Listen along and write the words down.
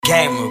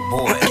gamer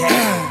boy.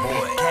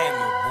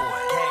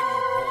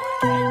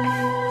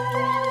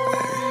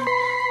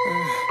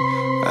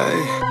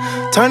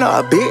 Turn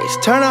up,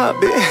 bitch. Turn up,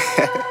 bitch.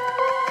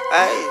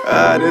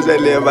 This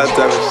ain't live my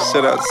time.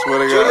 Shut up, swear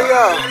to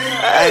God.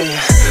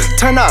 Jullio.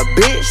 Turn up,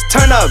 bitch.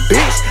 Turn up,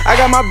 bitch. I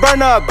got my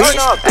burner up, bitch.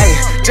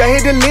 Just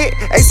hit the lit.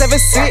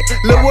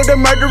 A76. Look what the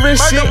murdering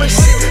shit.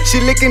 She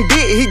licking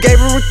dick. He gave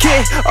her a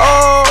kick.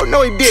 Oh,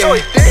 no, he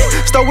didn't.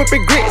 Start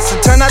whipping grits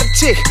and turn out a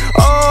chick.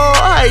 Oh,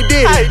 I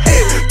did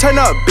it. Turn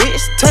up,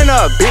 bitch. Turn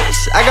up, bitch.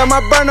 I got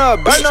my burner up,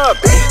 bitch.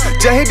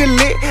 Just hit the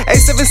lit.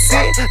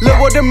 A76. Look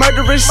what the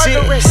murdering shit.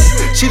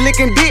 She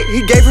licking dick.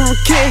 He gave her a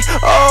kick.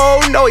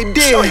 Oh, no, he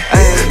didn't.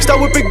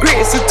 Start whipping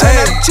grits and turn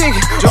out a chick.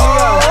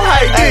 Oh,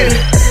 I did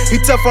it. He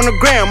tough on the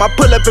gram, I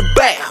pull up and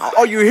back.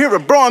 Oh, you hear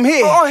it, bro, I'm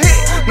here.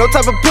 No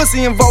type of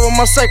pussy involved with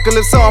my circle,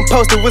 so I'm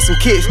posted with some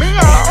kids.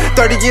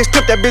 30-inch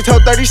clip, that bitch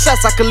hold 30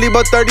 shots, I could leave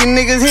about 30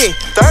 niggas hit.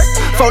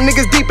 4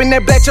 niggas deep in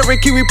that black cherry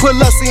kiwi, pull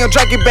up, see him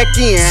drag it back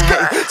in.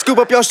 Scoop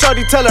up your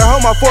shorty, tell her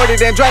home I 40,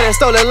 then dry that,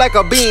 stole it like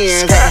a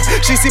Benz.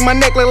 She see my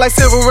neck look like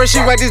silverware, she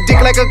ride this dick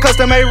like a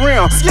custom-made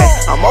rim.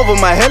 I'm over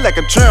my head like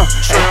a trim.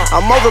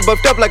 I'm over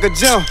buffed up like a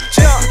gym.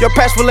 Your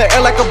patch full of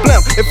air like a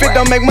blimp. If it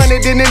don't make money,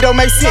 then it don't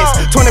make sense.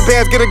 20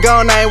 bands, get it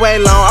gone, I ain't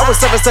waiting long. I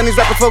was serving Sunny's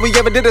rap before we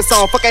ever did a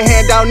song. Fuck a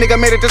handout, nigga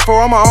made it just for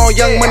on my own.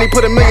 Young money,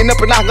 put $1 million up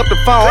and I hung up the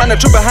phone. I'm the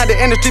truth behind the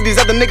industry, these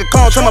other niggas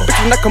clones. Tell my bitch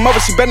when I come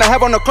over, she better not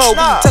have on the clothes.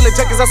 Tell her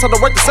jackets, I saw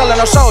the work to sell on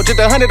her show. Just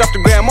 100 off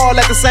the gram, all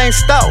at the same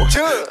store.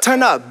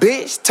 Turn up,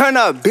 bitch, turn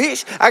up,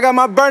 bitch. I got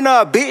my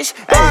burner up, bitch.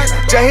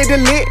 Just hit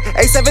the lit,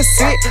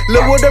 A76.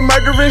 Look what the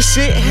murdering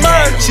shit.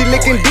 She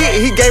licking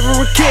dick, he gave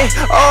her a kick.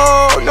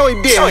 Oh, no, he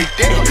didn't.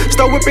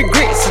 Start whipping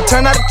grits and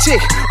turn out a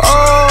chick.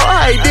 Oh,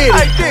 I did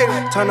it.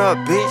 Turn up,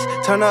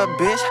 bitch, turn up,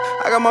 bitch.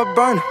 I got my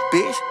burner,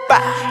 bitch.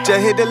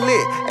 Just hit the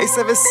lit,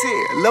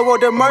 A76. Low on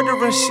the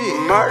murdering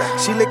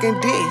shit. She licking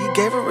dick, he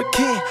gave her a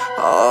kick.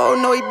 Oh,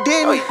 no, he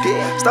didn't.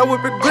 Start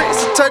whipping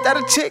grits and turned out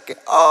a chicken.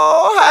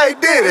 Oh, I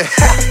did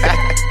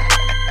it.